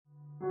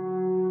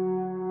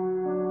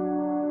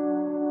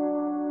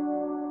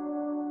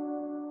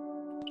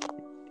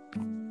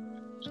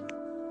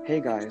Hey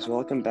guys,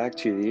 welcome back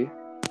to the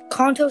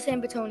Kontos and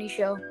Botonni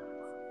show.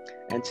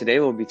 and today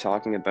we'll be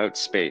talking about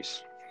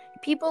space.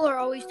 People are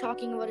always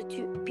talking about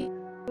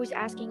people are always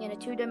asking in a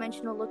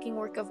two-dimensional looking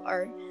work of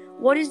art,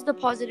 what is the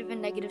positive and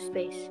negative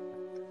space?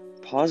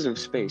 Positive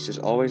space is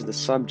always the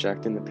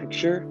subject in the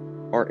picture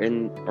or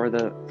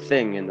the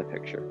thing in the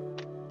picture.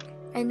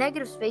 And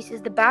negative space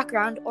is the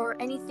background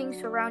or anything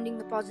surrounding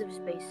the positive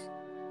space.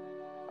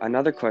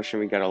 Another question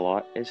we get a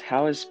lot is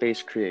how is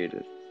space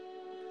created?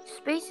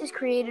 Space is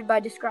created by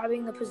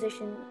describing the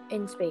position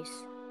in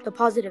space, the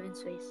positive in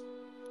space.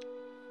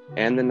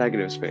 And the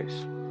negative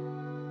space.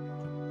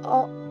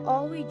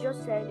 All we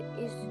just said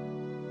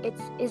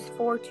is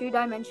for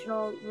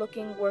two-dimensional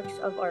looking works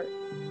of art.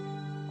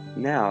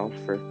 Now,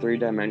 for a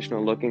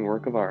three-dimensional looking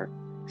work of art,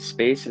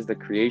 space is the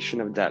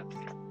creation of depth.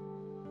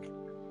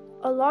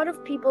 A lot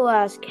of people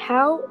ask,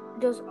 how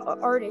does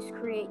artists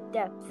create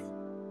depth?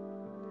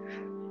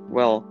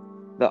 Well,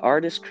 the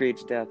artist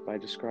creates depth by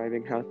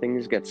describing how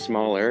things get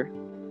smaller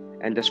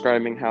and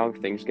describing how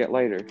things get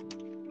lighter.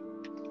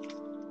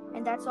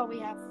 And that's all we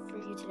have for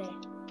you today.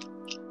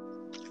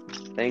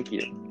 Thank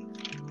you.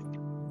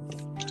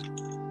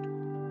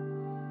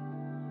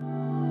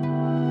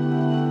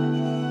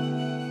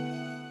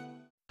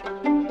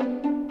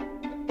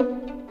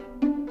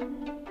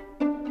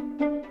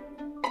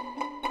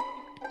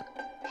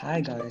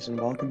 Hi guys,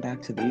 and welcome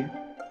back to the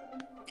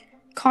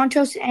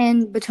Kontos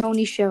and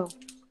Botonni show.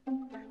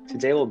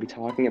 Today we'll be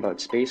talking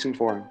about space and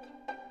form.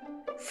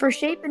 For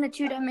shape in a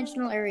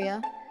two-dimensional area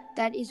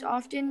that is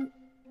often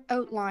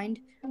outlined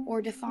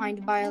or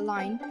defined by a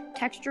line,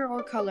 texture,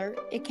 or color,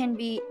 it can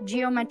be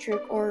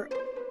geometric or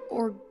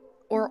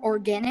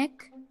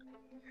organic.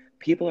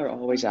 People are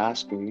always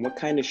asking, what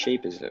kind of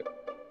shape is it?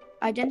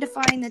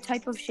 Identifying the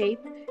type of shape,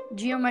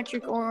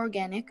 geometric or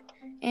organic,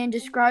 and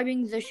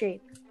describing the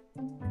shape.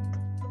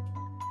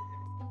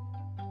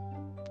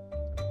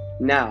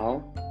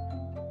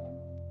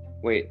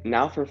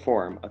 Now for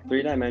form, a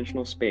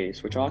three-dimensional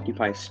space which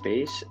occupies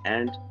space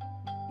and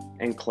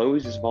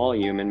encloses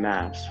volume and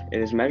mass. It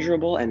is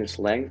measurable in its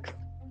length,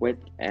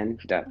 width, and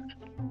depth.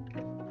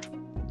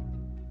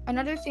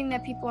 Another thing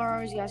that people are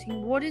always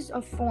asking, what is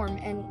a form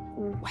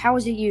and how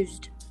is it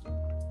used?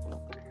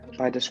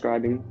 By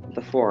describing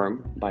the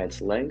form by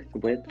its length,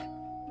 width,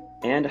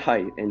 and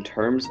height in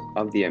terms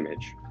of the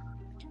image.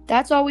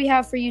 That's all we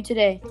have for you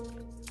today.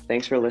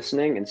 Thanks for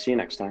listening and see you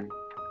next time.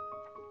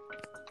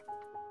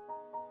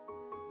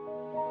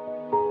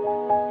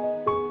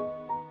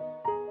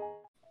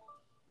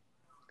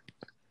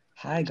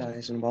 Hi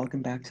guys, and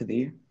welcome back to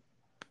the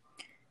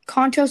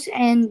Kontos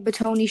and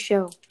Botonni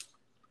show.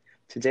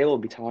 Today we'll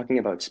be talking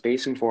about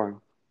space and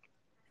form.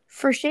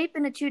 For shape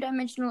in a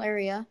two-dimensional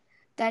area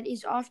that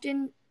is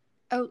often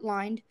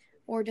outlined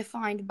or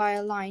defined by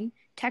a line,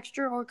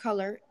 texture, or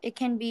color, it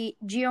can be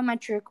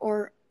geometric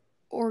or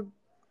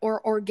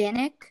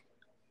organic.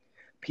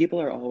 People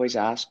are always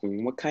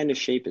asking, what kind of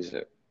shape is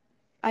it?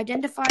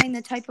 Identifying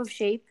the type of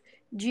shape,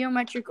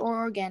 geometric or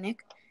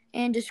organic,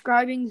 and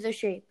describing the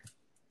shape.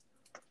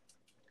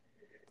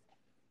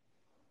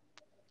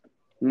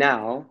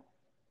 Now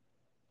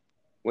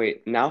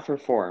for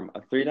form,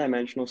 a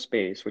three-dimensional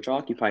space which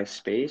occupies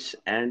space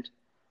and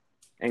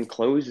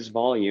encloses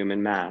volume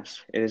and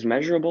mass. It is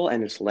measurable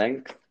in its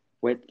length,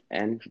 width,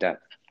 and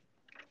depth.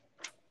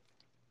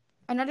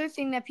 Another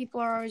thing that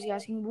people are always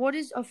asking, what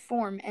is a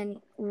form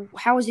and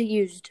how is it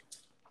used?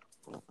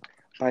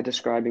 By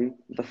describing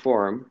the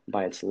form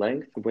by its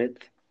length,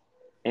 width,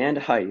 and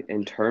height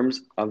in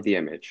terms of the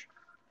image.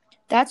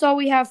 That's all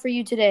we have for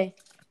you today.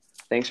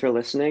 Thanks for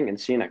listening and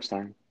see you next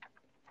time.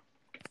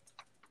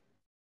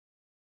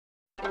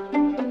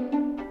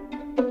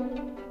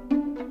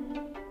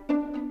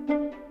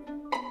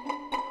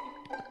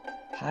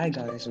 Hi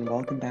guys, and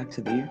welcome back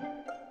to the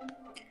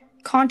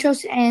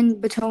Kontos and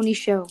Botonni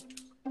show.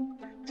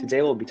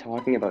 Today we'll be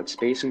talking about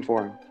space and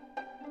form.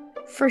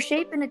 For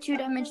shape in a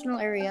two-dimensional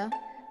area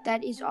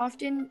that is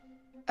often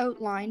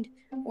outlined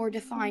or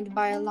defined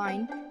by a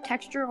line,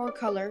 texture, or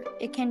color,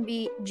 it can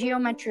be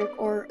geometric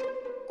or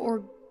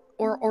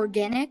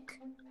organic.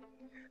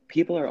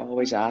 People are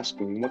always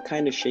asking, what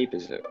kind of shape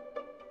is it?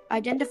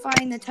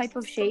 Identifying the type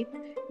of shape,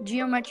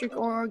 geometric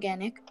or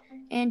organic,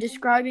 and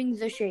describing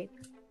the shape.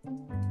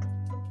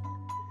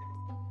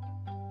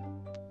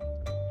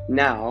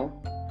 Now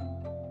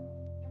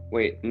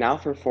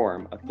for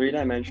form, a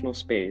three-dimensional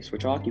space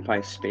which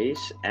occupies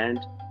space and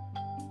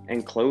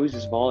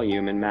encloses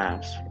volume and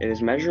mass. It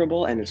is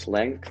measurable in its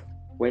length,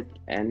 width,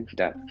 and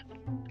depth.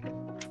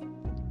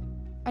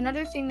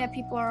 Another thing that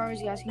people are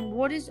always asking,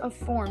 what is a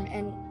form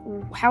and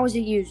how is it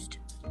used?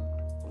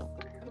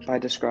 By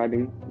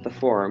describing the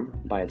form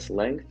by its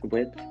length,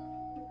 width,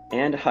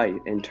 and height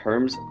in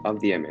terms of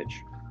the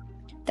image.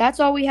 That's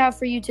all we have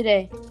for you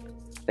today.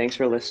 Thanks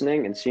for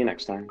listening and see you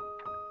next time.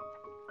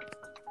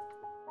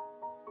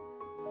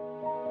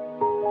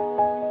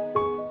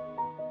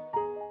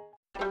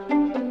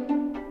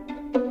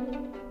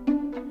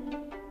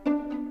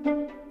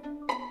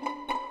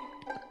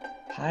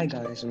 Hi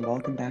guys, and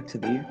welcome back to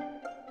the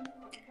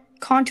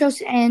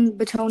Kontos and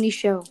Botonni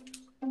show.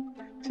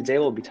 Today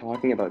we'll be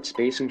talking about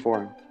space and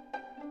form.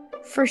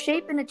 For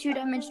shape in a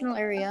two-dimensional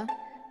area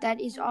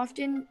that is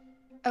often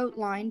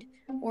outlined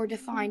or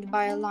defined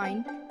by a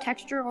line,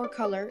 texture, or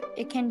color,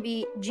 it can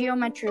be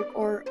geometric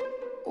or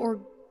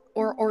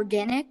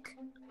organic.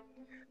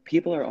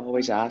 People are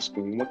always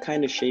asking, what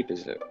kind of shape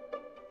is it?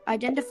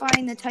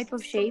 Identifying the type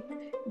of shape,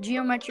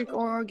 geometric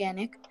or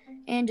organic,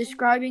 and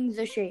describing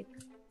the shape.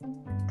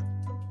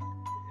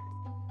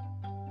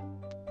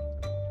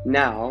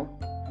 Now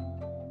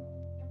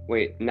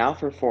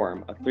for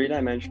form, a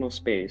three-dimensional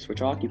space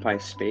which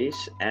occupies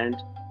space and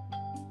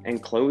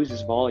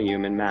encloses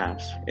volume and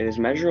mass. It is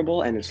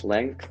measurable in its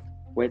length,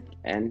 width,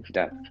 and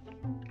depth.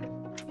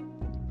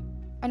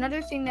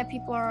 Another thing that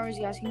people are always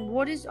asking,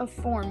 what is a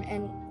form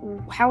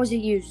and how is it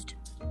used?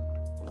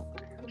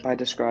 By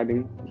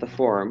describing the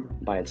form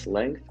by its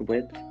length,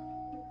 width,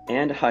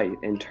 and height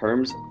in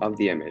terms of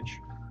the image.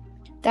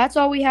 That's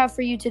all we have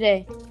for you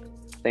today.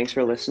 Thanks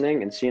for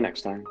listening and see you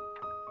next time.